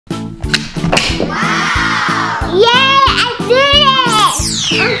Yay! I did it!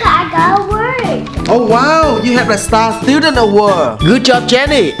 Uncle, I got a word. Oh wow, you have a Star Student Award. Good job,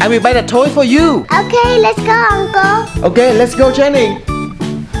 Jannie. I will buy the toy for you. Okay, let's go, Uncle. Okay, let's go, Jannie.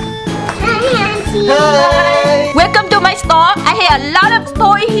 Hi, Auntie. Hi. Welcome to my store. I have a lot of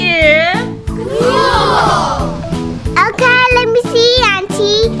toys here. Okay, let me see,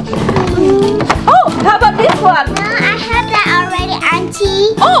 Auntie. Oh, how about this one? No, I have that already,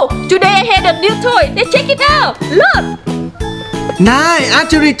 Auntie. Oh, today I had a new toy. Let's check it out. Look. Nice,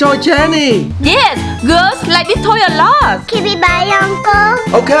 archery toy, Jannie. Yes, girls like this toy a lot. Can we buy,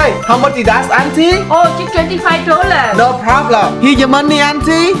 Uncle? Okay, how much is that, Auntie? Oh, just $25. No problem. Here's your money,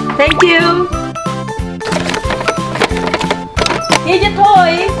 Auntie. Thank you. Here's your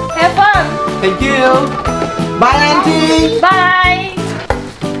toy. Have fun. Thank you. Bye, Auntie. Bye.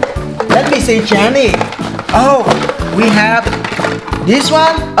 Let me see, Jannie. Oh, we have this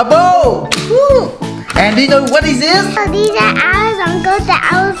one, a bow. Woo. And do you know what is this? Oh, these are ours, Uncle. The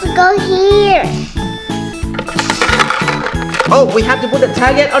owls go here. Oh, we have to put the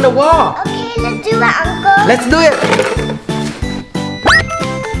target on the wall. Okay, let's do it, Uncle. Let's do it.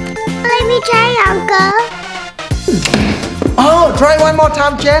 Let me try, Uncle. Oh, try one more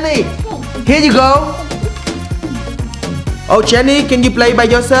time, Jannie. Here you go. Oh, Jannie, can you play by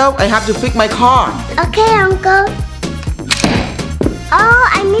yourself? I have to fix my car. Okay, Uncle. Oh,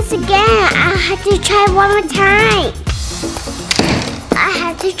 I missed again. I have to try one more time. I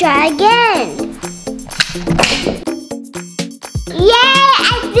have to try again. Yay!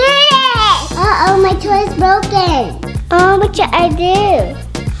 I did it! Uh-oh, my toy is broken. Oh, what should I do?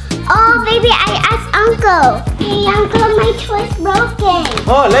 Oh, baby, I asked Uncle. Hey, Uncle, my toy is broken.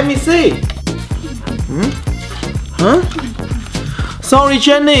 Oh, let me see. Huh? Sorry,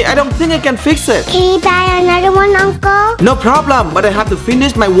 Jannie, I don't think I can fix it. Can you buy another one, Uncle? No problem, but I have to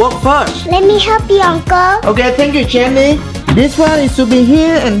finish my work first. Let me help you, Uncle. Okay, thank you, Jannie. This one is to be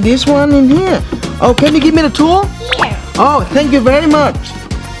here and this one in here. Oh, can you give me the tool? Here. Oh, thank you very much.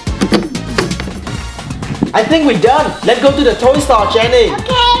 I think we're done. Let's go to the toy store, Jannie.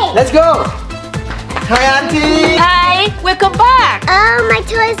 Okay. Let's go. Hi, Auntie. Hi, welcome back. Oh, my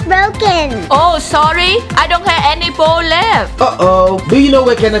toy is broken. Oh, sorry. I don't have any ball left. Uh-oh. Do you know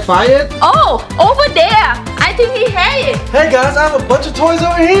where can I find it? Oh, over there. I think he had it. Hey guys, I have a bunch of toys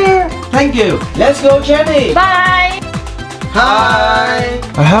over here. Thank you. Let's go, Jannie. Bye. Hi.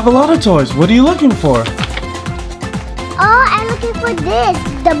 I have a lot of toys. What are you looking for? Oh, I'm looking for this,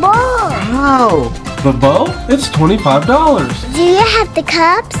 the ball. Wow. The bow? It's $25. Do you have the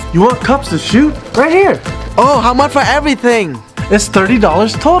cups? You want cups to shoot? Right here. Oh, how much for everything? It's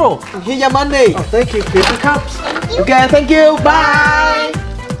 $30 total. Here's your money. Oh, thank you. Here's the cups. Okay, thank you. Bye.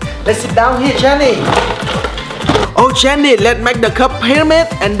 Let's sit down here, Jannie. Oh, Jannie, let's make the cup pyramid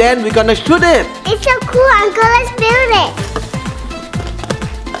and then we're gonna shoot it. It's so cool, Uncle. Let's build it.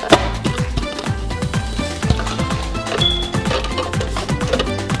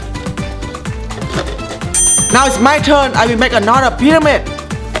 Now it's my turn. I will make another pyramid.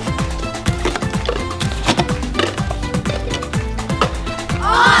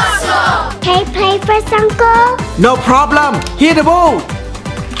 Awesome! Can I play first, Uncle? No problem. Here the ball.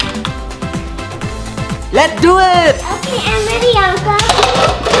 Let's do it. Okay, I'm ready, Uncle.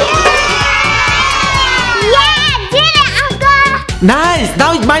 Yeah! Did it, Uncle! Nice.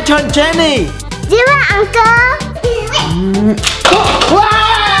 Now it's my turn, Jannie. Do it, Uncle!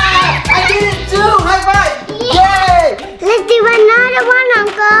 Wow! I did it too. High five. Yay! Let's do another one,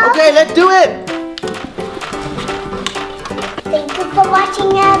 Uncle. Okay, let's do it. Thank you for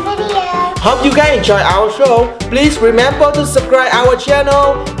watching our video. Hope you guys enjoy our show. Please remember to subscribe our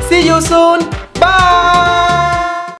channel. See you soon. Bye.